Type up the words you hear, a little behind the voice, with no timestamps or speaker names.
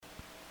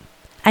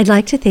I'd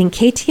like to thank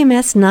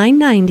KTMS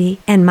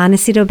 990 and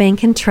Montecito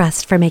Bank and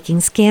Trust for making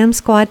Scam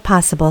Squad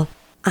possible.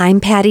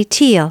 I'm Patty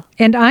Teal.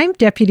 And I'm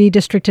Deputy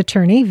District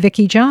Attorney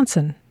Vicki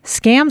Johnson.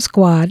 Scam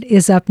Squad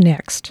is up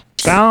next.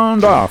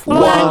 Sound off.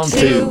 1,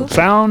 2.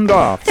 Sound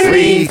off.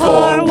 3,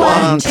 4.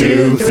 1,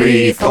 2,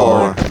 3,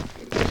 4.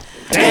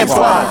 Scam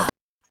Squad.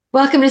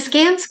 Welcome to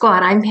Scam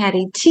Squad. I'm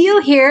Patty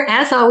Teal here,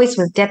 as always,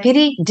 with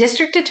Deputy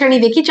District Attorney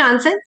Vicki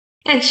Johnson.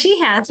 And she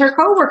has her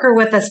coworker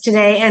with us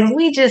today, and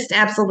we just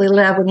absolutely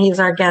love when he's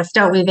our guest,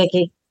 don't we,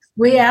 Vicki?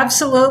 We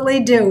absolutely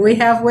do. We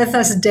have with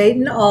us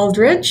Dayton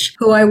Aldridge,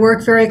 who I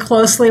work very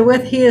closely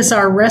with. He is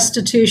our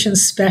restitution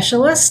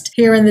specialist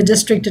here in the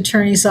District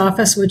Attorney's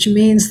Office, which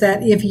means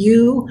that if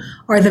you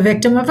are the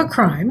victim of a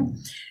crime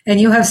and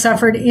you have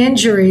suffered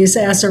injuries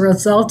as a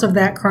result of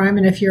that crime,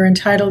 and if you're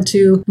entitled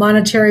to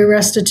monetary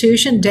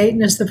restitution,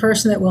 Dayton is the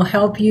person that will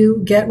help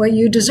you get what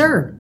you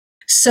deserve.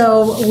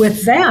 So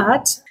with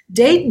that,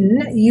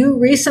 Dayton, you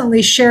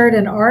recently shared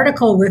an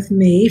article with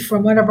me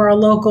from one of our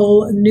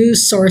local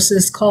news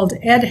sources called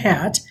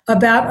EdHat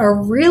about a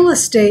real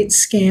estate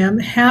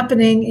scam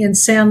happening in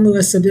San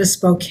Luis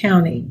Obispo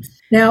County.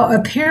 Now,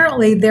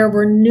 apparently there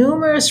were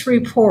numerous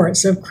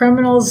reports of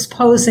criminals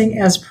posing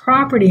as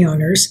property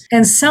owners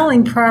and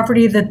selling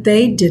property that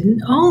they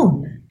didn't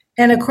own.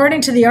 And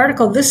according to the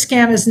article, this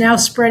scam is now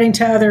spreading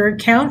to other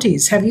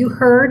counties. Have you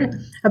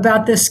heard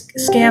about this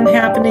scam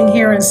happening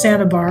here in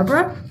Santa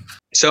Barbara?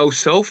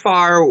 So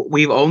far,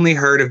 we've only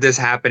heard of this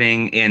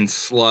happening in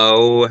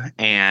SLO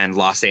and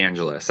Los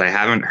Angeles. I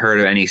haven't heard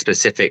of any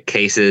specific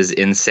cases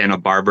in Santa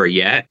Barbara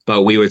yet,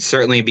 but we would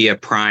certainly be a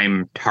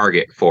prime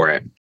target for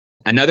it.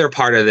 Another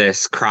part of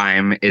this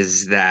crime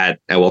is that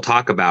we'll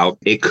talk about,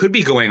 it could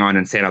be going on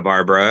in Santa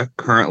Barbara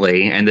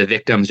currently, and the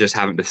victims just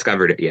haven't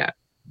discovered it yet.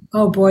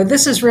 Oh boy,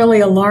 this is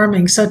really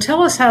alarming. So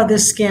tell us how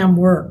this scam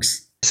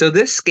works. So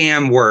this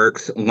scam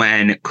works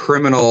when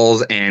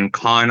criminals and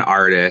con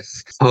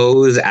artists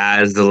pose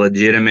as the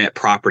legitimate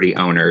property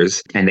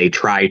owners and they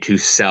try to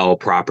sell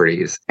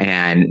properties.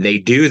 And they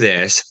do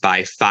this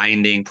by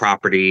finding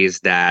properties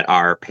that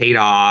are paid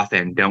off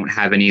and don't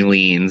have any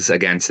liens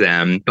against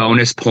them.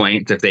 Bonus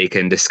points if they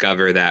can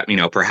discover that,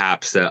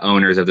 perhaps the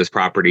owners of this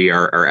property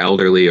are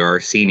elderly or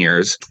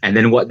seniors. And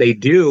then what they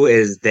do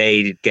is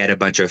they get a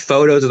bunch of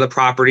photos of the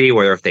property,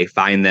 whether if they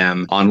find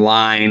them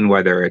online,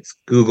 whether it's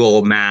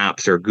Google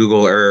Maps or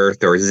Google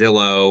Earth or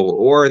Zillow,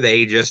 or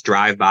they just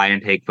drive by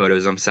and take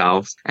photos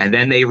themselves. And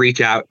then they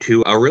reach out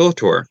to a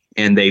realtor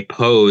and they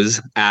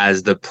pose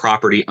as the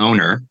property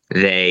owner.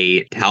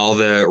 They tell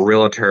the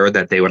realtor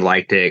that they would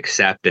like to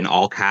accept an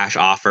all cash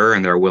offer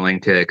and they're willing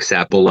to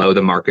accept below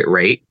the market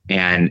rate.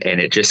 And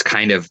it just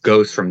kind of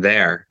goes from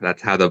there.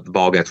 That's how the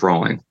ball gets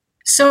rolling.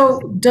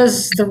 So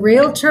does the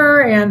realtor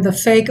and the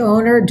fake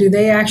owner, do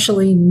they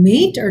actually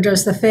meet, or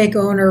does the fake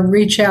owner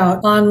reach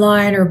out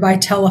online or by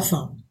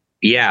telephone?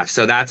 Yeah,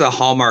 so that's a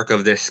hallmark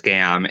of this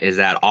scam, is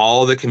that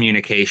all the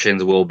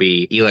communications will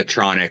be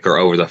electronic or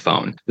over the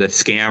phone. The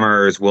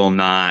scammers will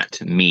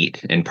not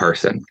meet in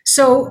person.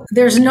 So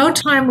there's no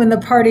time when the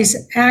parties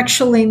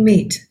actually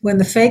meet, when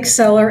the fake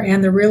seller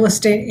and the real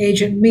estate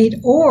agent meet,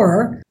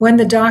 or when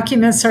the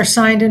documents are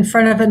signed in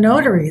front of a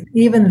notary.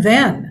 Even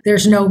then,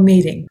 there's no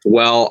meeting.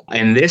 Well,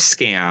 in this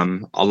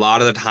scam, a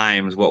lot of the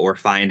times what we're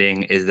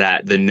finding is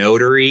that the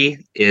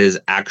notary is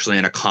actually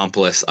an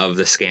accomplice of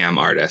the scam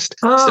artist.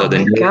 Oh, so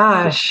my gosh.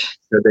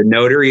 So the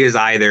notary is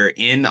either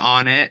in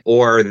on it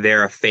or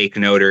they're a fake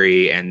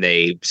notary and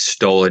they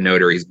stole a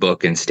notary's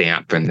book and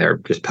stamp and they're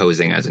just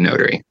posing as a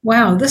notary.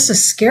 Wow, this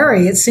is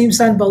scary. It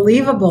seems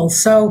unbelievable.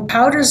 So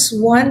how does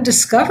one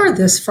discover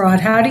this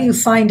fraud? How do you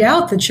find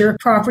out that your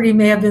property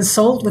may have been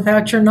sold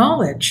without your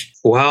knowledge?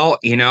 Well,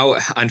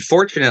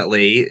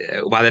 unfortunately,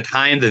 by the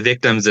time the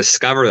victims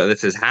discover that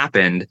this has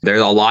happened,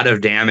 there's a lot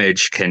of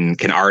damage can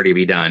already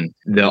be done.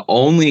 The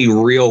only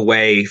real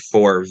way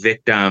for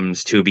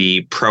victims to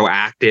be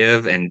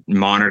proactive and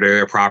monitor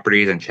their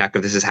properties and check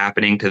if this is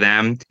happening to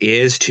them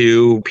is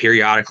to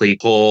periodically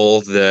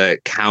pull the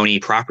county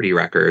property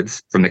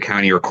records from the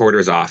county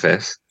recorder's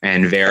office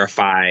and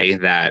verify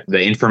that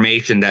the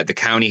information that the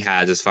county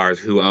has as far as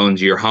who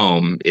owns your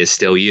home is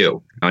still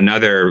you.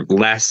 Another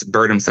less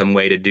burdensome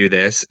way to do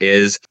this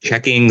is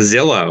checking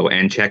Zillow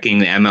and checking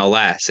the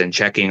MLS and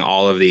checking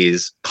all of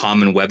these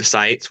common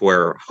websites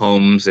where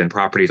homes and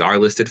properties are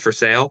listed for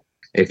sale.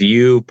 If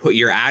you put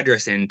your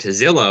address into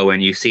Zillow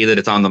and you see that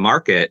it's on the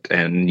market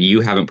and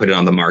you haven't put it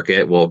on the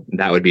market, well,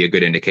 that would be a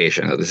good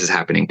indication that this is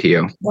happening to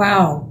you.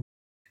 Wow.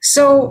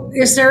 So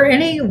is there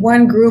any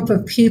one group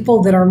of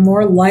people that are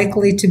more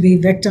likely to be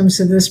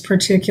victims of this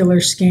particular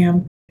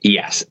scam?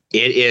 Yes,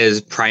 it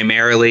is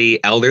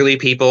primarily elderly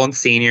people and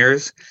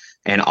seniors,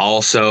 and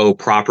also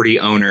property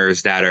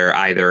owners that are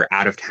either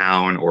out of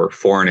town or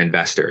foreign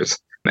investors.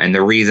 And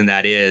the reason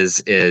that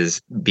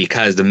is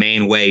because the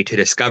main way to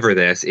discover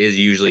this is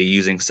usually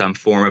using some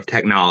form of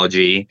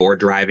technology or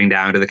driving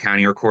down to the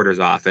county recorder's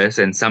office.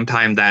 And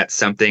sometimes that's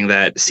something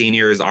that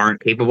seniors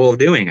aren't capable of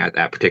doing at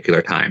that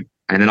particular time.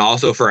 And then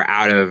also for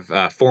out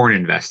of foreign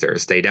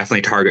investors, they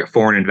definitely target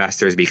foreign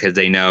investors because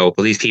they know,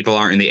 well, these people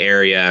aren't in the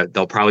area.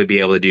 They'll probably be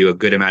able to do a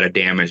good amount of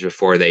damage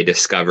before they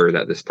discover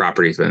that this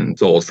property's been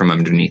sold from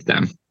underneath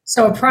them.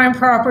 So a prime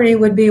property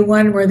would be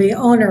one where the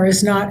owner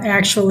is not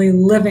actually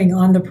living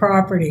on the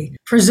property.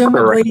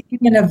 Presumably, Correct.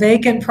 even a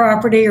vacant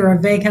property or a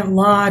vacant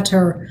lot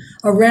or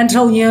a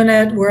rental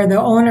unit where the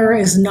owner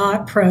is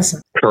not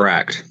present.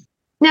 Correct.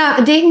 Now,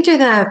 Dayton, do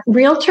the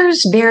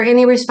realtors bear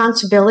any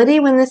responsibility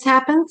when this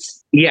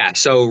happens? Yeah,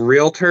 so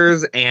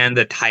realtors and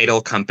the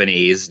title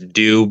companies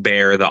do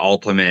bear the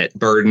ultimate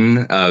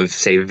burden of,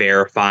 say,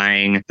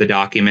 verifying the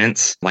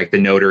documents, like the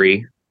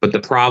notary. But the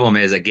problem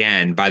is,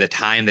 again, by the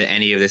time that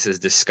any of this is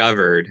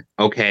discovered,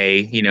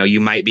 okay,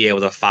 you might be able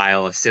to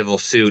file a civil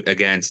suit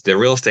against the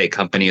real estate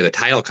company or the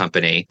title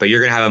company, but you're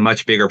going to have a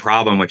much bigger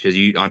problem, which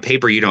is on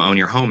paper, you don't own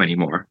your home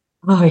anymore.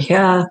 Oh,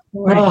 yeah.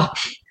 Right. Oh.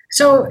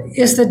 So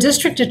is the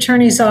district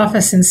attorney's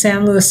office in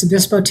San Luis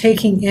Obispo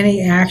taking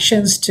any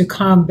actions to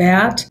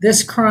combat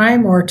this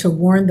crime or to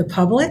warn the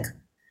public?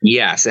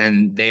 Yes,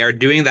 and they are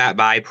doing that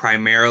by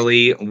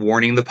primarily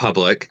warning the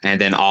public and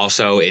then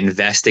also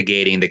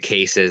investigating the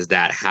cases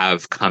that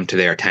have come to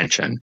their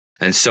attention.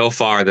 And so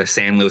far, the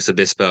San Luis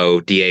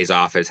Obispo DA's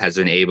office has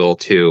been able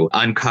to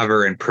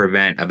uncover and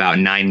prevent about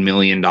 $9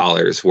 million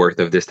worth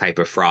of this type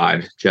of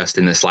fraud just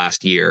in this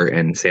last year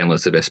in San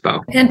Luis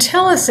Obispo. And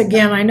tell us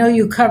again, I know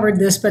you covered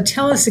this, but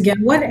tell us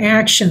again, what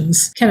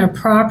actions can a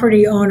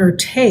property owner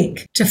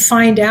take to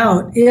find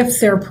out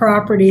if their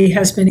property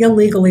has been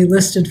illegally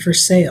listed for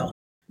sale?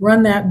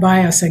 Run that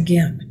by us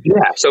again.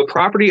 Yeah, so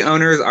property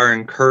owners are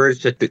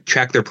encouraged to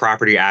check their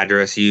property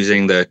address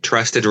using the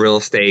trusted real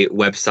estate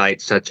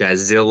websites such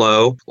as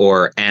Zillow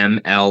or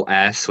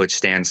MLS, which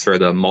stands for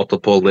the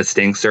Multiple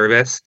Listing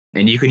Service.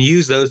 And you can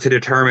use those to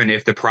determine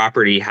if the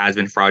property has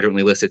been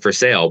fraudulently listed for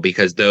sale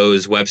because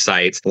those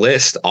websites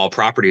list all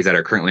properties that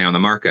are currently on the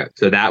market.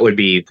 So that would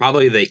be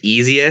probably the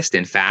easiest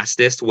and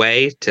fastest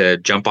way to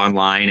jump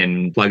online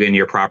and plug in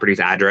your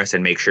property's address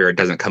and make sure it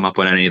doesn't come up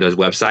on any of those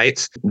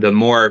websites. The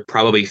more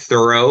probably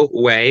thorough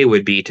way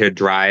would be to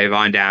drive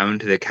on down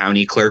to the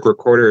county clerk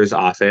recorder's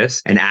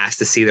office and ask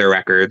to see their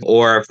records.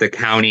 Or if the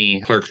county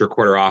clerk's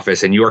recorder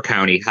office in your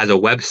county has a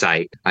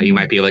website, you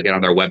might be able to get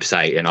on their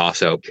website and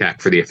also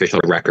check for the official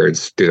records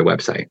through the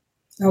website.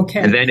 Okay.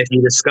 And then if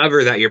you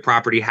discover that your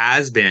property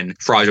has been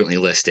fraudulently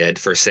listed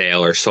for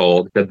sale or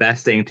sold, the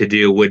best thing to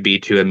do would be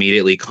to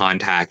immediately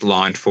contact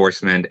law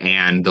enforcement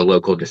and the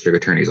local district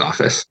attorney's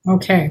office.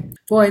 Okay.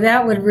 Boy,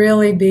 that would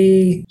really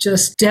be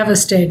just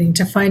devastating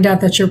to find out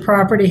that your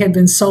property had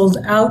been sold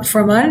out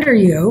from under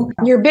you.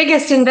 Your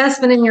biggest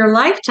investment in your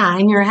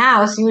lifetime, your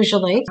house,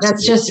 usually.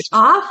 That's just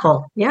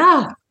awful.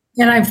 Yeah.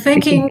 And I'm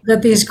thinking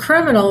that these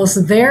criminals,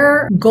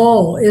 their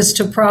goal is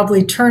to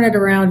probably turn it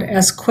around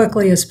as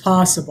quickly as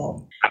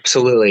possible.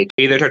 Absolutely.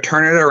 Either to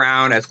turn it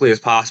around as quickly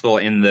as possible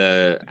in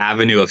the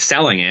avenue of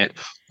selling it,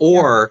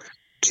 or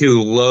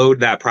to load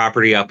that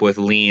property up with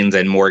liens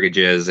and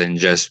mortgages and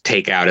just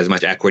take out as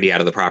much equity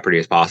out of the property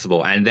as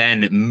possible and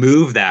then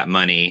move that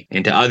money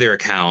into other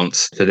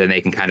accounts so then they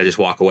can kind of just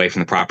walk away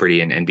from the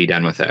property and be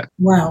done with it.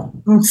 Wow,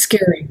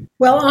 scary.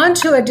 Well, on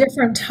to a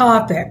different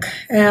topic.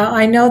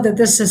 I know that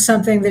this is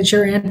something that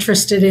you're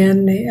interested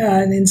in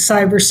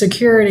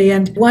cybersecurity.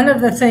 And one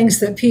of the things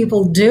that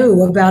people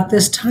do about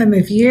this time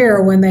of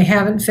year when they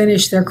haven't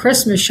finished their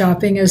Christmas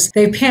shopping is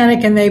they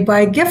panic and they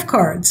buy gift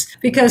cards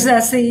because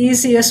that's the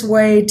easiest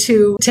way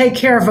to take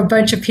care of a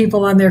bunch of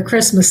people on their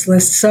Christmas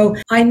list. So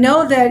I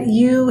know that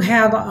you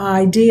have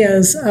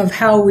ideas of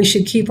how we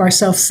should keep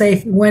ourselves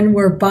safe when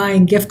we're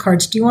buying gift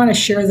cards. Do you want to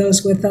share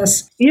those with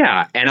us?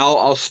 Yeah, and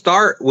I'll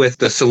start with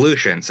the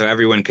solution so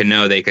everyone can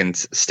know they can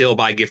still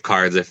buy gift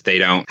cards if they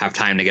don't have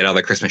time to get all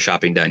their Christmas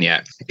shopping done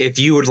yet. If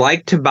you would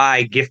like to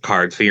buy gift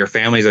cards for your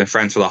families and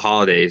friends for the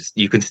holidays,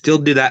 you can still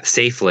do that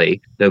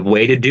safely. The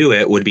way to do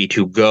it would be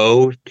to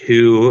go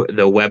to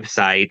the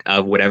website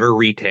of whatever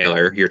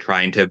retailer you're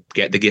trying to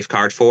get the gift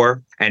card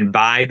for and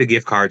buy the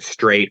gift card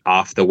straight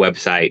off the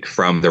website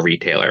from the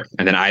retailer.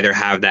 And then either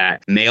have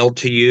that mailed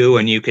to you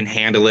and you can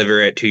hand deliver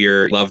it to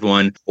your loved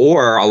one.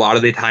 Or a lot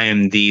of the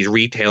time, these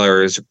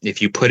retailers,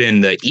 if you put in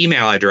the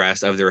email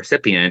address of the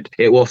recipient,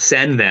 it will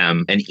send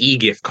them an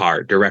e-gift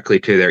card directly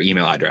to their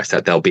email address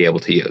that they'll be able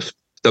to use.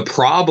 The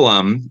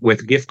problem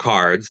with gift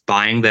cards,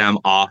 buying them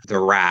off the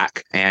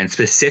rack, and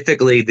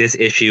specifically this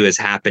issue is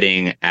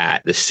happening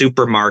at the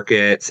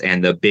supermarkets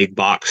and the big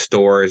box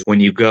stores. When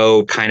you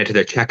go kind of to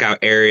the checkout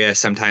area,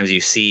 sometimes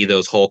you see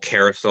those whole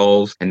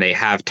carousels and they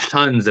have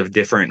tons of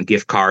different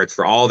gift cards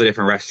for all the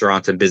different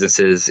restaurants and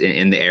businesses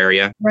in the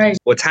area. Right.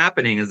 What's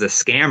happening is the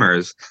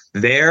scammers,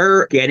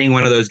 they're getting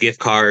one of those gift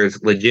cards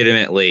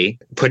legitimately,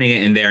 putting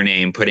it in their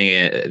name, putting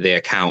it the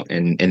account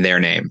in their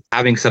name,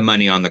 having some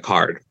money on the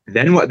card.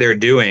 Then what they're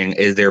doing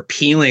is they're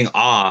peeling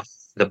off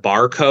the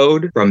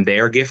barcode from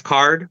their gift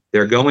card.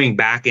 They're going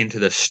back into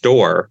the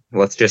store.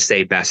 Let's just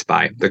say Best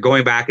Buy. They're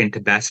going back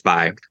into Best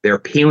Buy. They're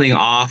peeling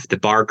off the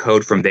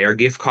barcode from their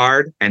gift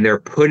card and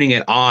they're putting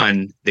it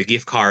on the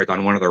gift card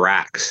on one of the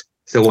racks.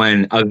 So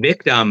when a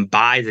victim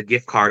buys a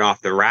gift card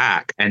off the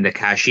rack and the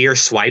cashier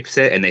swipes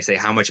it and they say,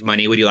 how much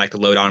money would you like to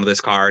load onto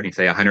this card? And you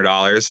say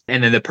 $100.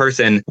 And then the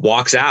person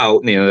walks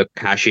out, the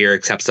cashier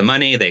accepts the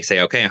money. They say,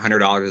 okay,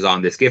 $100 is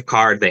on this gift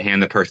card. They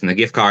hand the person the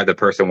gift card. The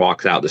person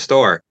walks out the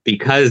store.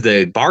 Because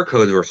the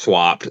barcodes were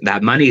swapped,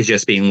 that money is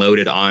just being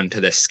loaded onto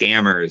the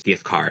scammer's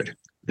gift card.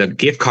 The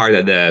gift card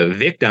that the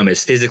victim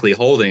is physically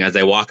holding as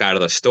they walk out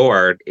of the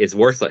store is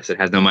worthless. It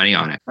has no money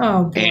on it.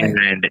 Oh, boy.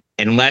 And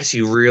unless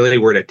you really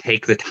were to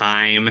take the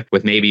time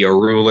with maybe a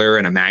ruler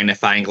and a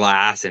magnifying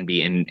glass and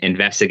be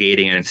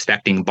investigating and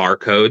inspecting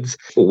barcodes,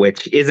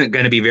 which isn't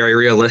going to be very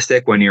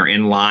realistic when you're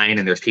in line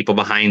and there's people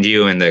behind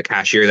you and the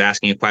cashier is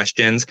asking you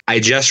questions,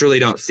 I just really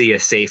don't see a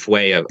safe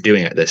way of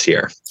doing it this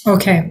year.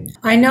 Okay.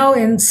 I know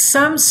in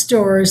some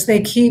stores they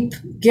keep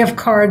gift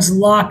cards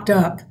locked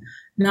up.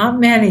 Not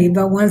many,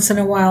 but once in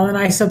a while. And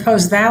I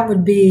suppose that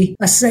would be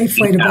a safe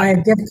way to buy a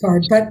gift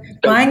card. But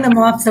buying them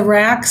off the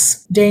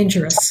racks,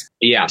 dangerous.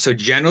 Yeah. So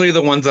generally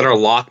the ones that are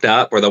locked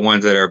up or the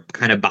ones that are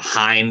kind of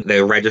behind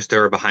the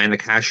register or behind the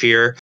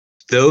cashier,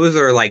 those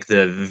are like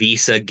the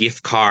Visa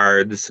gift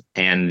cards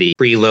and the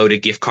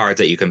preloaded gift cards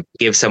that you can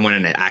give someone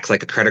and it acts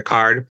like a credit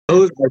card.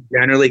 Those are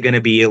generally going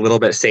to be a little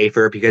bit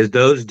safer because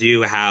those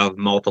do have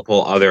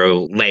multiple other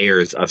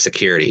layers of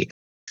security.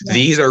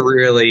 These are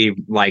really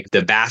like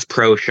the Bass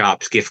Pro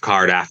Shops gift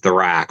card off the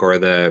rack or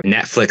the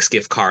Netflix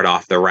gift card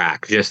off the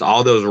rack. Just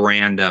all those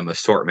random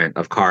assortment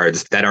of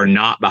cards that are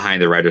not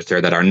behind the register,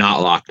 that are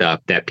not locked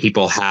up, that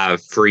people have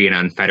free and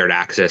unfettered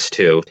access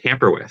to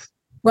tamper with.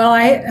 Well,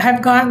 I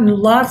have gotten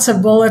lots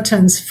of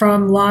bulletins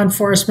from law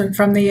enforcement,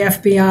 from the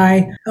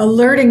FBI,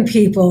 alerting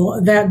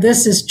people that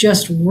this is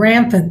just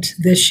rampant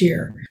this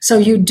year. So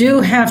you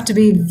do have to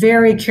be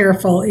very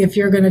careful if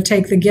you're going to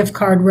take the gift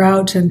card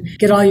route and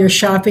get all your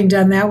shopping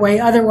done that way.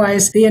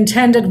 Otherwise, the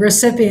intended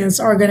recipients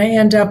are going to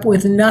end up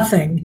with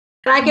nothing.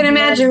 I can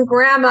imagine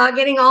grandma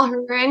getting all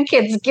her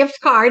grandkids gift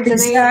cards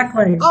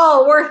Exactly. and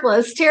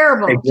worthless,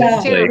 terrible.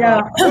 Exactly.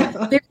 Yeah.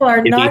 People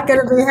are not going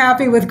to be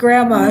happy with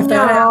grandma if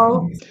that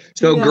happens.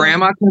 So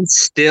grandma can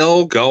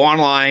still go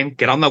online,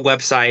 get on the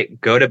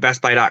website, go to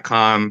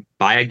bestbuy.com,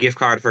 buy a gift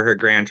card for her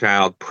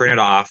grandchild, print it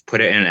off,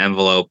 put it in an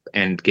envelope,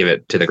 and give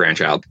it to the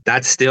grandchild.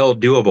 That's still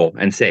doable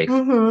and safe.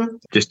 Mm-hmm.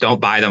 Just don't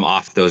buy them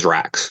off those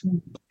racks.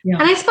 Yeah.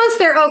 And I suppose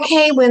they're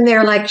okay when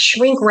they're like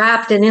shrink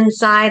wrapped and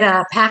inside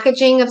a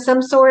packaging of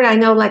some sort. I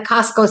know like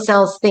Costco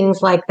sells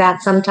things like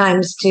that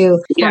sometimes to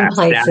some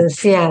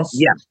places. Yes.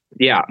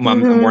 Yeah.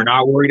 We're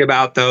not worried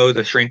about those,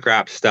 the shrink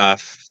wrap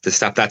stuff, the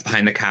stuff that's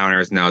behind the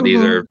counters. No,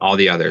 these are all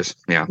the others.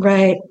 Yeah.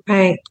 Right.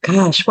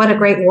 Gosh, what a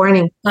great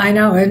warning. I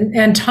know.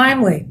 And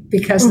timely,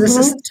 because this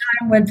is the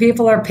time when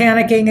people are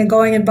panicking and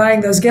going and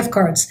buying those gift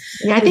cards.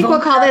 Yeah, I think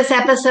we'll call this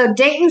episode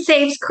Dayton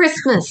Saves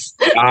Christmas.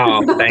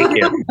 Oh, thank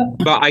you.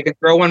 But I can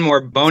throw one more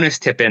bonus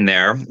tip in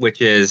there,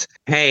 which is,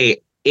 hey,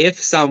 if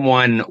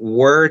someone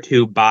were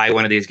to buy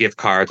one of these gift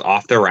cards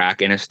off the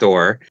rack in a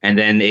store, and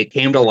then it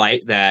came to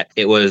light that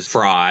it was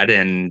fraud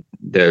and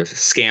the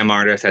scam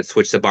artist had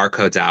switched the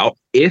barcodes out,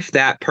 if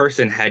that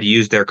person had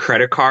used their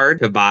credit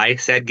card to buy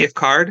said gift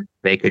card,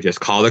 they could just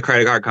call the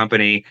credit card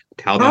company,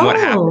 tell them what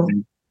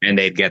happened, and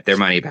they'd get their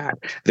money back.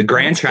 The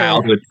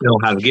grandchild would still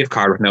have a gift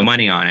card with no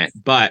money on it.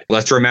 But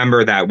let's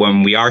remember that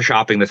when we are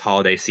shopping this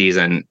holiday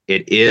season,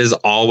 it is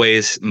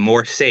always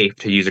more safe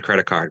to use a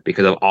credit card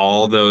because of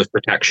all those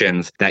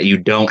protections that you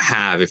don't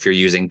have if you're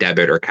using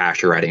debit or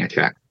cash or writing a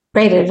check.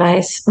 Great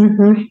advice.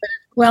 Mm-hmm.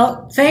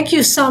 Well, thank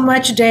you so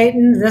much,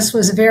 Dayton. This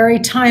was very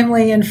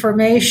timely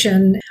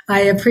information.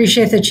 I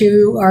appreciate that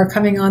you are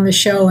coming on the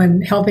show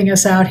and helping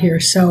us out here.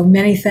 So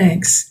many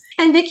thanks.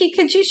 And Vicki,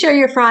 could you share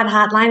your fraud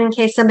hotline in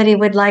case somebody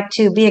would like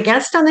to be a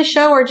guest on the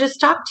show or just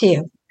talk to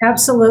you?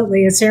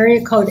 Absolutely. It's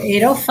area code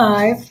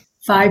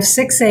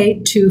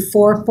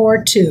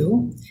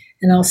 805-568-2442.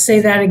 And I'll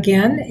say that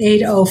again,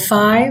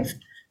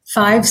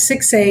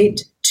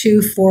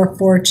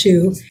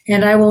 805-568-2442.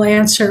 And I will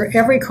answer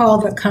every call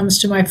that comes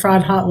to my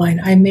fraud hotline.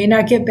 I may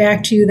not get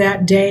back to you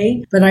that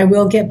day, but I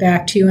will get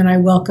back to you and I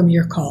welcome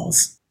your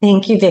calls.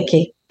 Thank you,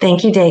 Vicki.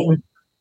 Thank you, Dayton.